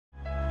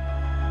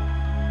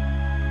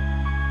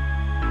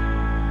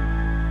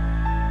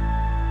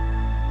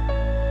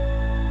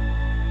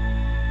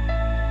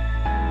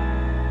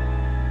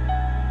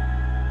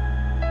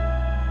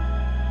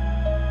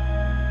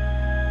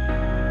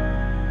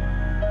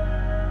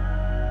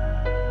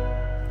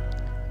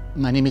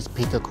My name is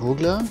Peter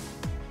Kogler.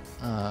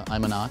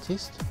 I'm an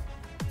artist.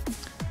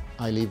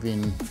 I live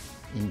in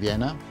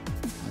Vienna.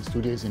 My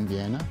studio is in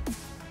Vienna.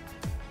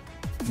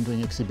 I'm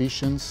doing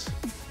exhibitions,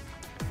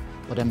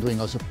 but I'm doing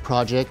also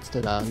projects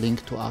that are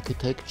linked to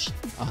architecture,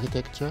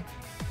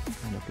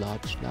 kind of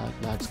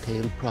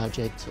large-scale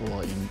projects,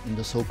 or in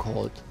the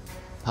so-called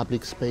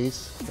public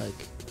space,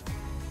 like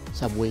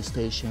subway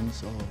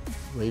stations or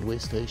railway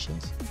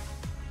stations.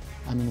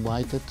 I'm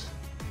invited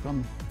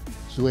from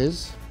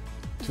Suez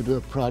to do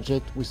a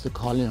project with the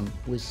column,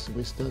 with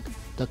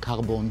the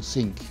carbon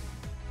sink.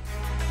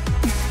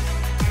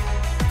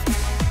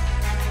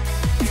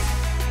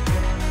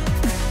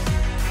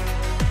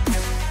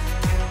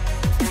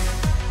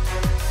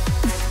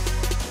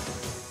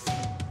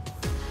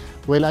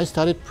 Well, I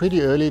started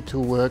pretty early to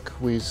work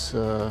with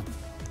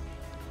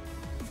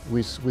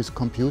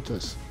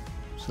computers.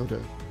 So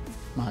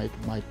my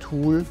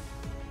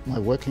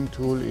working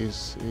tool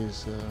is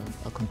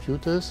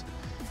computers.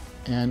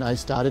 And I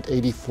started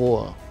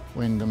 '84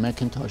 when the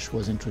Macintosh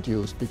was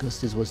introduced,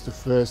 because this was the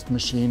first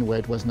machine where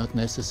it was not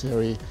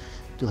necessary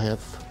to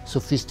have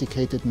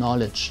sophisticated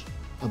knowledge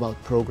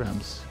about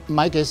programs.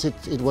 My guess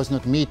it was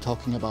not me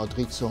talking about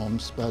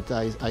rhizomes, but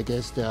I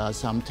guess there are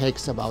some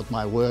texts about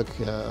my work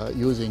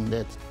using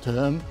that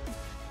term.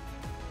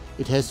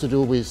 It has to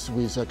do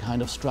with a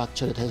kind of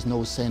structure that has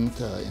no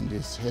center, and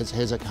this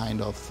has a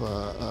kind of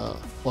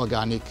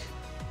organic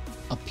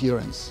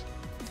appearance.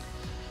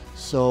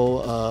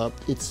 So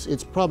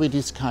it's probably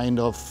this kind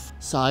of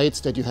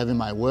sides that you have in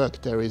my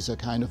work. There is a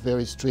kind of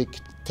very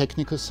strict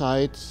technical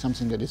side,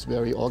 something that is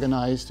very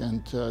organized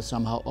and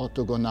somehow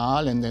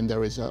orthogonal, and then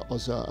there is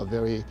also a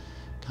very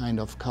kind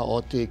of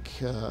chaotic,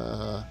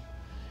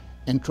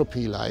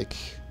 entropy-like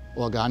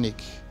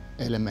organic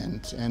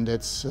element, and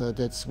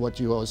that's what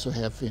you also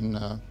have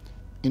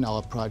in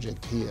our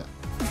project here.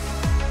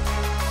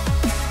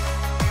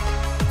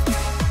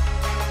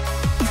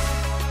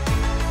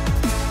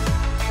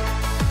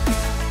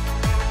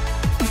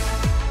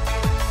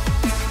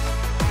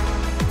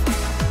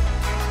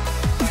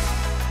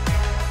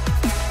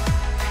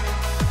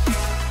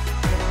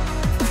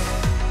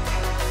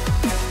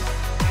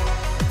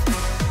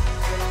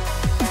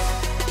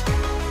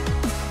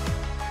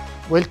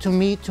 Well, to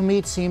me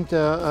it seemed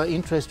an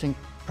interesting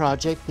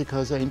project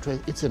because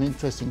it's an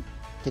interesting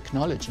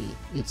technology.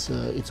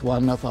 It's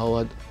one of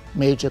our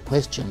major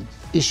questions.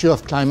 Issue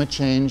of climate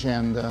change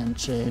and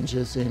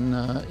changes in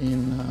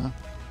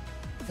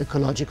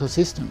ecological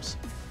systems.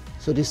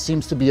 So this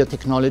seems to be a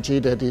technology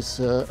that is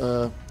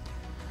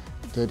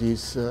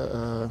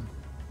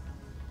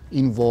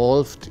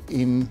involved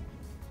in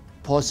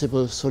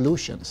possible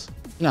solutions.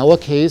 In our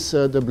case,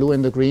 the blue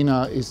and the green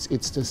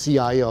it's the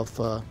CI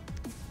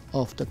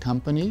of the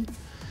company,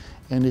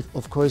 and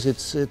of course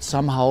it's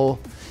somehow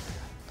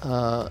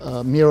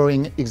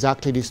mirroring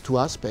exactly these two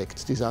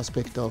aspects. This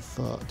aspect of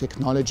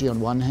technology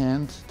on one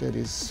hand that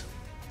is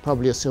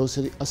probably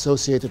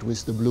associated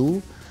with the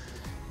blue,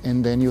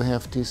 and then you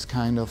have this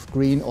kind of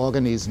green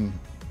organism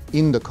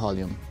in the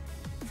column,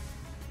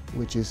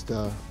 which is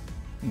the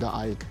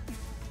algae.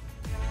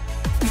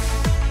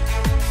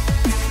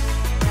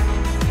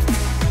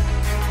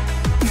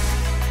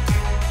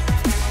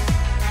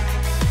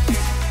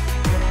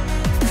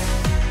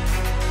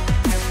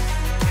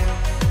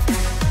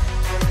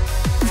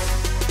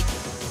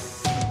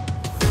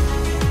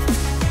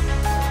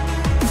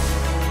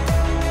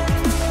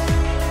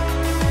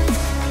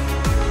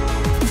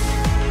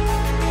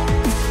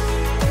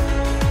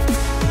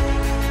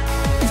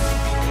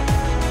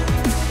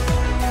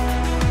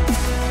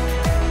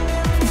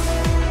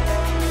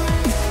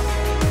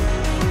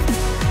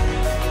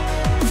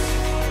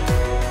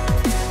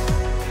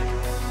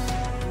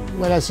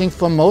 Well, I think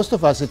for most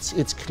of us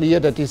it's clear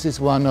that this is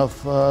one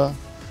of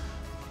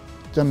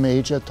the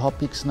major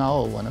topics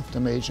now, one of the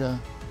major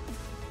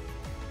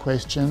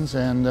questions,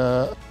 and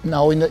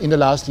now in the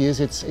last years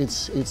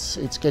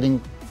it's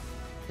getting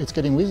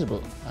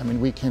visible. I mean,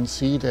 we can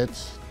see that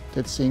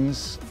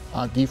things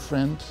are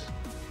different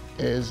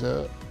as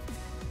a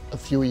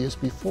few years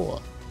before,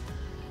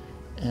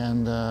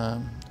 and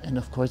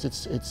of course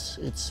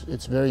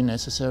it's very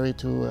necessary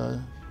to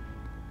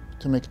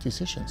make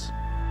decisions.